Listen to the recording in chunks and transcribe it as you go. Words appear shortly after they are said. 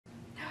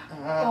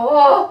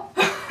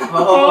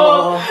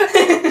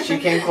She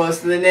came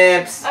close to the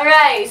nips.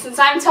 Alright, since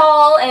I'm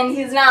tall and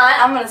he's not,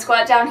 I'm gonna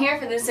squat down here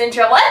for this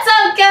intro. What's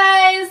up,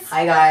 guys?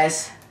 Hi,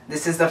 guys.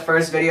 This is the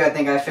first video I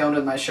think I filmed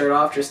with my shirt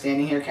off, just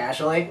standing here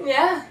casually.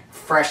 Yeah.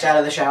 Fresh out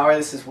of the shower.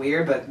 This is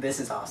weird, but this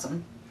is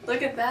awesome.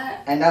 Look at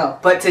that. I know.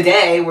 But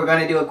today, we're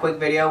going to do a quick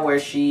video where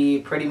she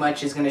pretty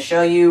much is going to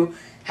show you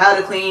how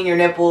to clean your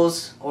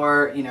nipples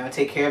or, you know,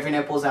 take care of your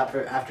nipples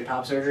after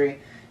top surgery.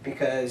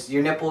 Because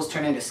your nipples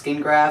turn into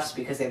skin grafts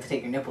because they have to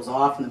take your nipples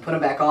off and then put them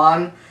back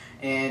on.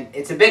 And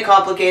it's a bit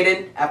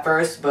complicated at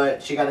first,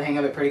 but she got the hang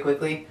of it pretty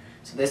quickly.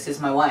 So this is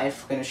my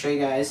wife. I'm going to show you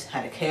guys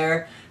how to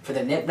care for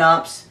the nip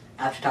nops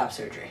after top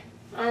surgery.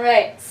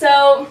 Alright,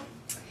 so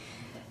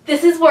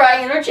this is where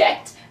I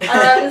interject.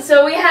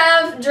 So we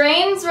have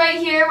drains right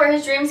here where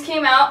his dreams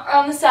came out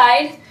on the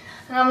side.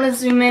 And I'm going to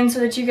zoom in so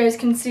that you guys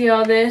can see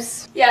all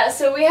this. Yeah,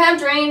 so we have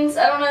drains.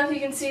 I don't know if you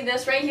can see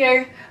this right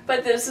here,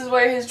 but this is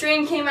where his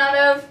drain came out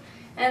of.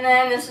 And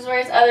then this is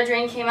where his other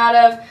drain came out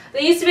of.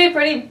 They used to be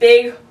pretty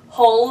big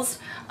holes,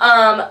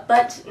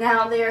 but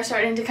now they are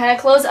starting to kind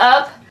of close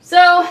up.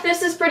 So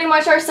this is pretty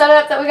much our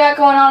setup that we got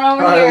going on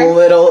over here. Our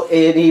little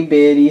itty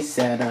bitty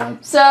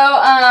setup.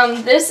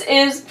 So this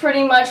is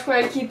pretty much where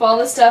I keep all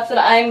the stuff that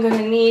I'm going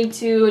to need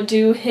to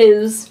do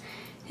his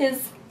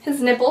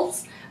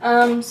nipples.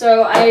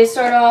 So I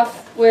start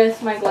off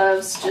with my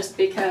gloves just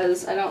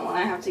because I don't want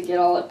to have to get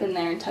all up in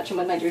there and touch them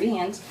with my dirty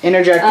hands.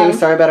 Interjecting,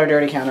 sorry about our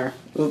dirty counter.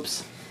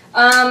 Oops.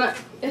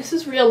 This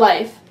is real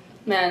life,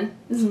 man.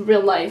 This is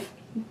real life.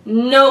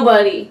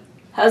 Nobody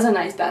has a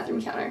nice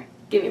bathroom counter.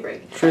 Give me a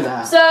break. True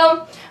that.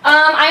 So,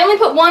 I only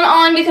put one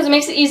on because it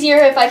makes it easier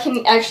if I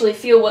can actually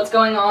feel what's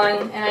going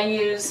on, and I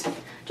use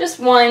just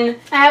one.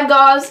 I have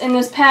gauze in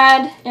this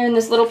pad, in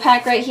this little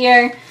pack right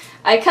here.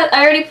 I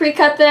already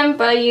pre-cut them,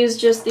 but I use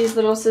just these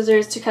little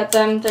scissors to cut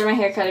them. They're my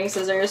hair cutting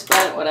scissors,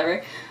 but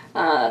whatever.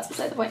 That's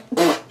beside the point.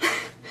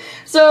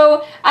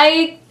 So,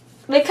 they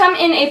come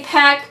in a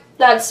pack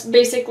that's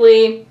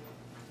basically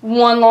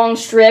one long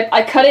strip.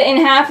 I cut it in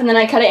half, and then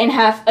I cut it in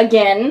half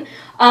again.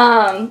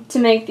 To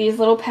make these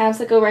little pads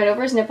that go right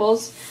over his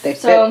nipples. They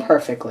fit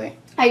perfectly.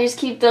 I just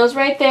keep those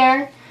right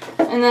there.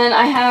 And then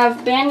I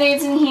have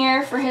Band-Aids in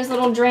here for his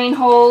little drain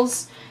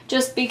holes,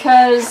 just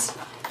because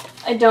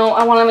I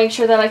want to make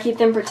sure that I keep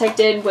them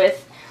protected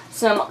with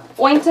some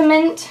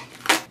ointment.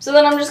 So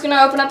then I'm just going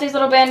to open up these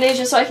little Band-Aids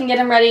just so I can get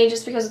them ready,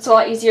 just because it's a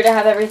lot easier to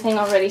have everything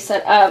already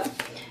set up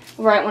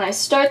right when I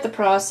start the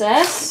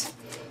process.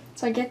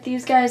 So I get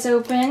these guys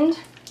opened.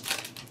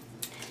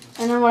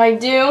 And then what I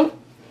do,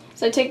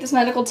 so I take this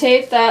medical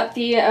tape that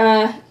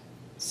the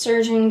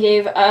surgeon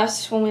gave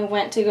us when we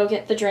went to go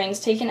get the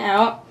drains taken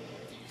out.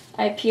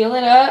 I peel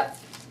it up,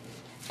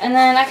 and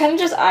then I kind of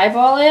just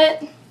eyeball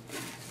it,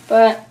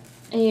 but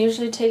I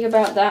usually take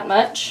about that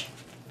much,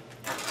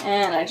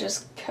 and I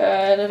just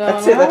cut it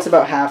off. That's it. That's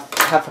about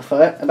half a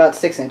foot, about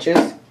 6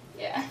 inches.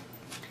 Yeah,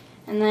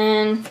 and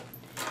then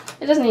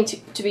it doesn't need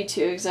to be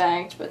too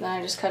exact, but then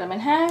I just cut them in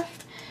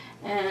half,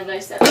 and I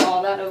set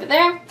all that over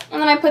there,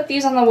 and then I put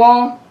these on the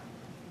wall,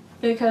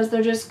 because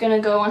they're just going to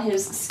go on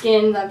his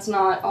skin. That's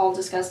not all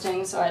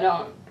disgusting, so I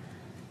don't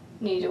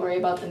need to worry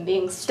about them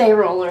being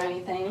sterile or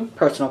anything.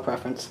 Personal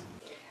preference.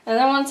 And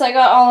then once I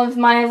got all of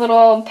my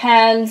little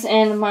pads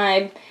and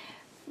my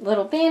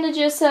little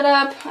bandages set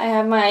up, I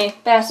have my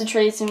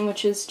bacitracin,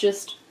 which is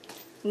just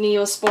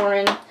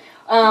Neosporin.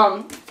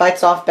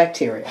 Fights off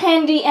bacteria.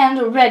 Handy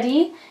and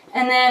ready.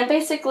 And then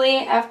basically,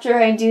 after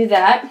I do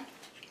that,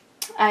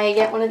 I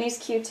get one of these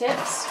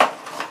Q-tips.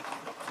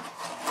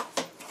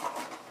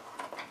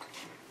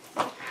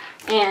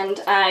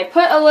 And I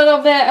put a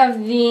little bit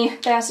of the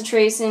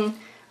bacitracin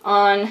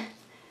on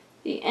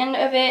the end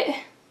of it.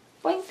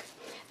 Boink.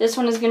 This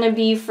one is going to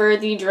be for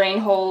the drain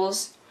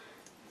holes,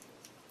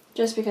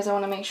 just because I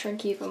want to make sure and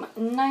keep them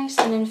nice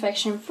and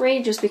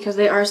infection-free, just because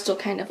they are still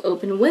kind of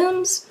open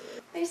wounds.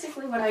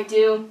 Basically what I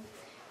do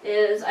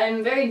is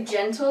I'm very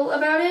gentle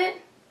about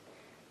it,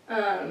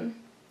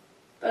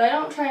 but I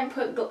don't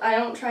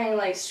try and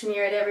like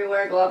smear it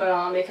everywhere, glove it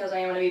on, because I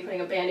am going to be putting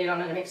a Band-Aid on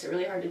and it makes it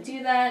really hard to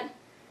do that.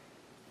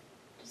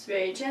 Just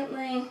very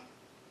gently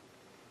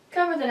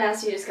cover the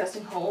nasty,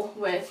 disgusting hole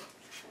with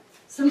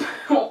some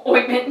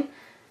ointment.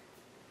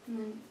 And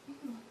then,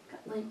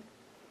 got lint.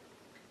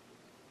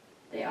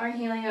 They are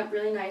healing up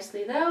really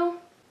nicely though.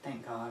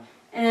 Thank God.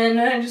 And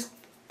I just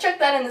chuck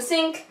that in the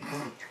sink.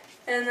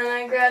 And then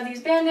I grab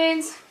these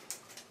Band-Aids,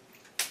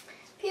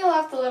 peel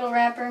off the little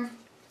wrapper,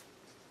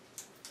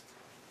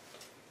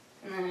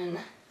 and then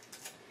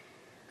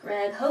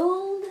grab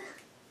hold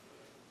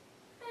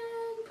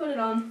and put it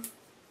on.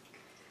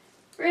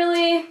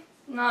 Really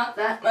not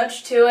that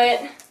much to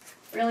it.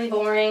 Really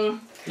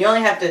boring. You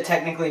only have to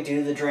technically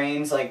do the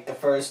drains like the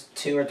first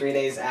 2 or 3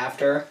 days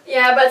after.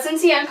 Yeah, but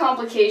since he had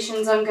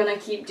complications, I'm going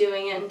to keep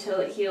doing it until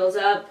it heals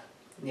up.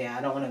 Yeah,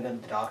 I don't want to go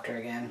to the doctor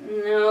again.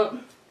 No.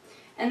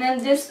 And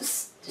then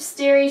this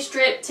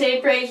steri-strip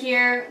tape right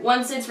here,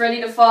 once it's ready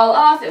to fall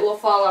off, it will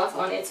fall off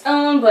on its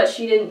own, but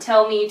she didn't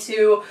tell me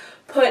to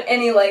put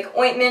any like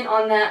ointment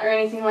on that or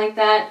anything like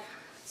that.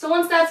 So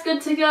once that's good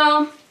to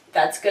go,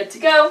 that's good to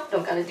go.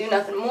 Don't gotta do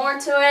nothing more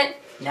to it.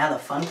 Now the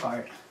fun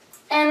part.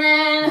 And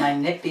then My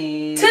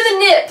nippies. to the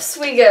nips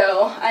we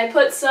go. I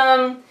put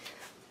some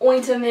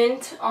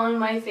ointment on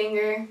my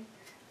finger.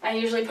 I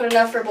usually put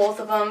enough for both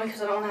of them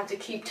because I don't have to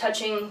keep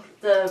touching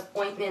the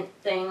ointment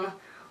thing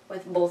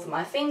with both of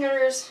my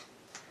fingers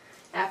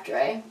after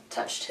I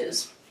touched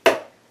his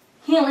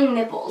healing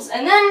nipples.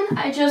 And then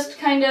I just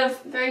kind of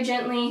very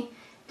gently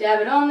dab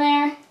it on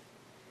there.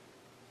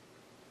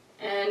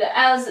 And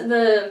as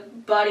the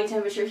body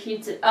temperature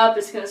heats it up,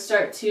 it's going to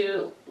start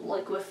to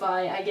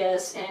liquefy, I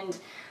guess, and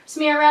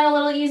smear around a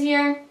little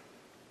easier.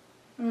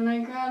 And then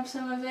I grab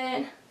some of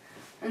it,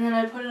 and then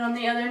I put it on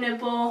the other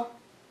nipple.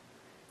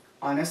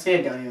 Honestly,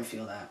 I don't even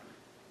feel that.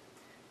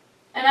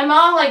 And I'm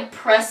not like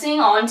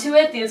pressing onto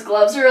it. These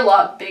gloves are a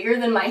lot bigger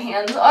than my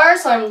hands are,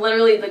 so I'm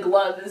literally, the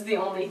glove is the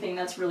only thing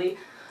that's really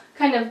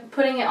kind of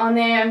putting it on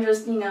there. I'm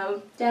just, you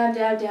know,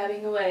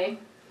 dabbing away.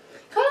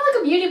 Kind of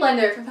like a beauty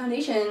blender for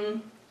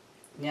foundation.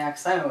 Yeah,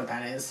 because I know what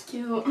that is.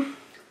 Cute.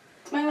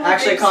 It's my little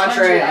Actually, big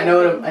contrary,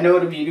 sponge I know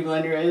what a beauty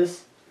blender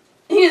is.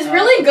 He's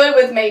really good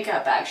with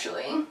makeup,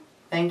 actually.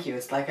 Thank you.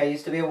 It's like I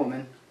used to be a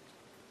woman.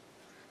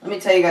 Let me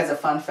tell you guys a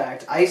fun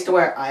fact. I used to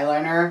wear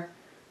eyeliner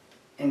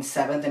in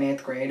 7th and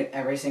 8th grade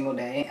every single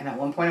day, and at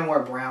one point I wore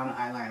brown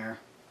eyeliner.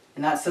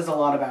 And that says a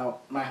lot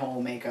about my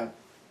whole makeup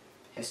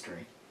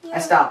history. Yeah, I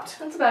stopped.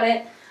 That's about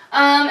it.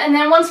 And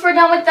then once we're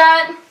done with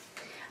that,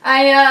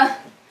 I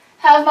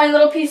have my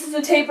little pieces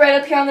of tape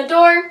right up here on the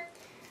door.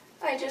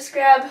 I just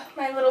grab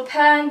my little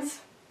pads,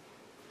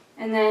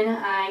 and then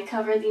I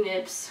cover the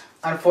nips.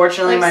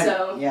 Unfortunately, like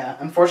so.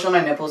 Unfortunately,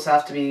 my nipples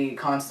have to be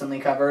constantly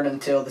covered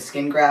until the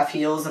skin graft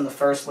heals and the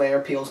first layer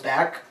peels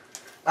back.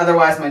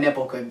 Otherwise, my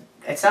nipple could.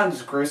 It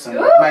sounds gruesome.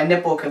 Ooh. My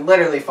nipple could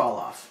literally fall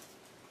off.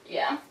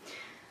 Yeah.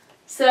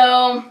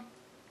 So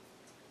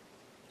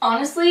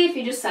honestly, if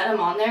you just set them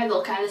on there,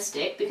 they'll kind of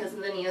stick because of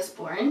the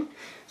neosporin.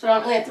 So I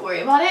don't really have to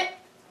worry about it.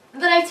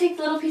 Then I take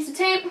the little piece of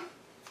tape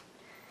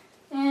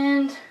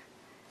and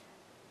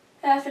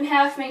half and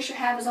half. Make sure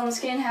half is on the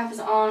skin, half is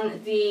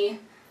on the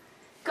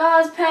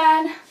gauze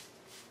pad.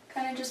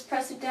 Kind of just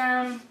press it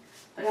down,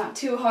 but not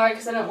too hard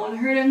because I don't want to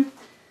hurt him.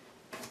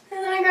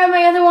 And then I grab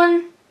my other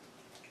one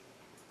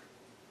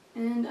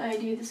and I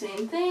do the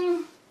same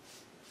thing.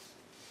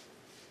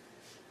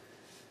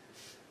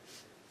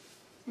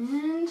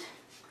 And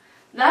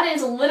that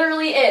is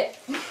literally it.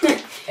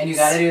 And you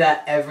gotta do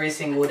that every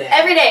single day.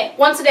 Every day,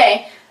 once a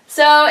day.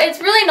 So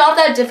it's really not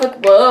that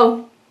difficult.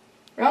 Whoa,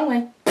 wrong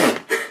way.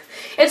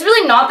 It's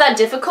really not that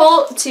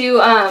difficult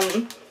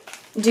to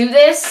do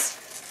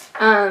this,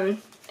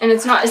 and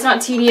it's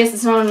not tedious.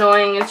 It's not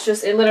annoying. It's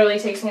just it literally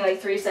takes me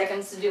like 3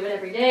 seconds to do it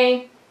every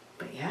day.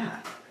 But yeah.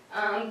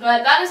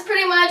 But that is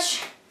pretty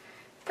much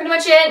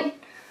it.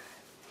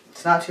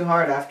 It's not too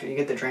hard after you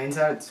get the drains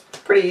out. It's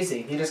pretty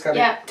easy. You just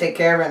gotta take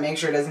care of it, make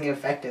sure it doesn't get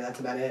infected. That's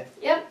about it.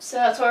 Yep, so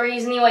that's why we're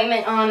using the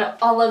ointment on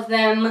all of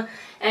them.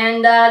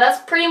 And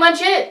that's pretty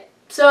much it.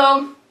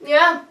 So,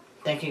 yeah.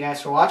 Thank you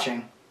guys for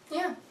watching.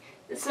 Yeah.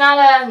 It's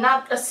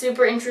not a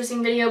super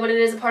interesting video, but it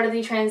is a part of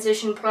the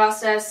transition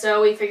process,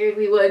 so we figured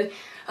we would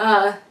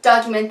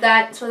document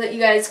that so that you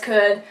guys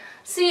could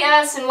see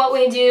us and what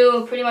we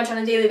do pretty much on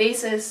a daily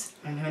basis.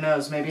 And who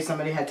knows, maybe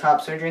somebody had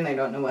top surgery and they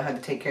don't know how to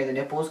take care of the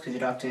nipples because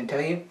your doctor didn't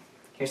tell you.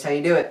 Here's how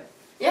you do it.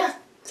 Yeah,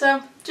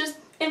 so just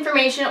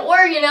information,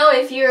 or you know,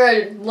 if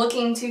you're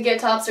looking to get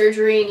top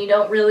surgery and you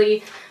don't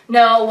really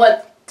know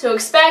what to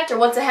expect or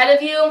what's ahead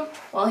of you,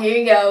 well, here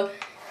you go.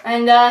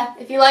 And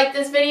if you like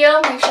this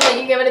video, make sure that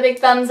you give it a big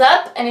thumbs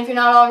up, and if you're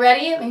not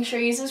already, make sure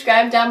you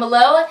subscribe down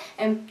below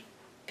and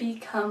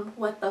become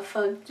what are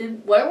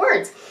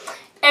words?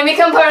 And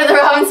become part of the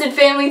Robinson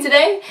family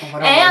today.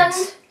 And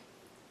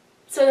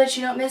so that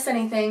you don't miss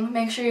anything,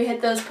 make sure you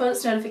hit those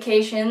post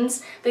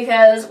notifications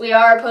because we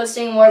are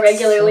posting more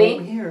regularly.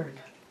 It's so weird.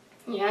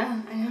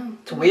 Yeah, I know.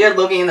 It's weird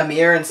looking in the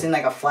mirror and seeing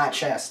like a flat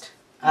chest.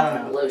 I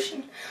don't know.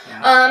 Lotion.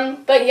 Yeah.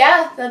 But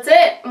yeah, that's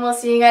it. And we'll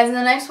see you guys in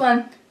the next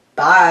one.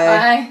 Bye.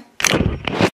 Bye.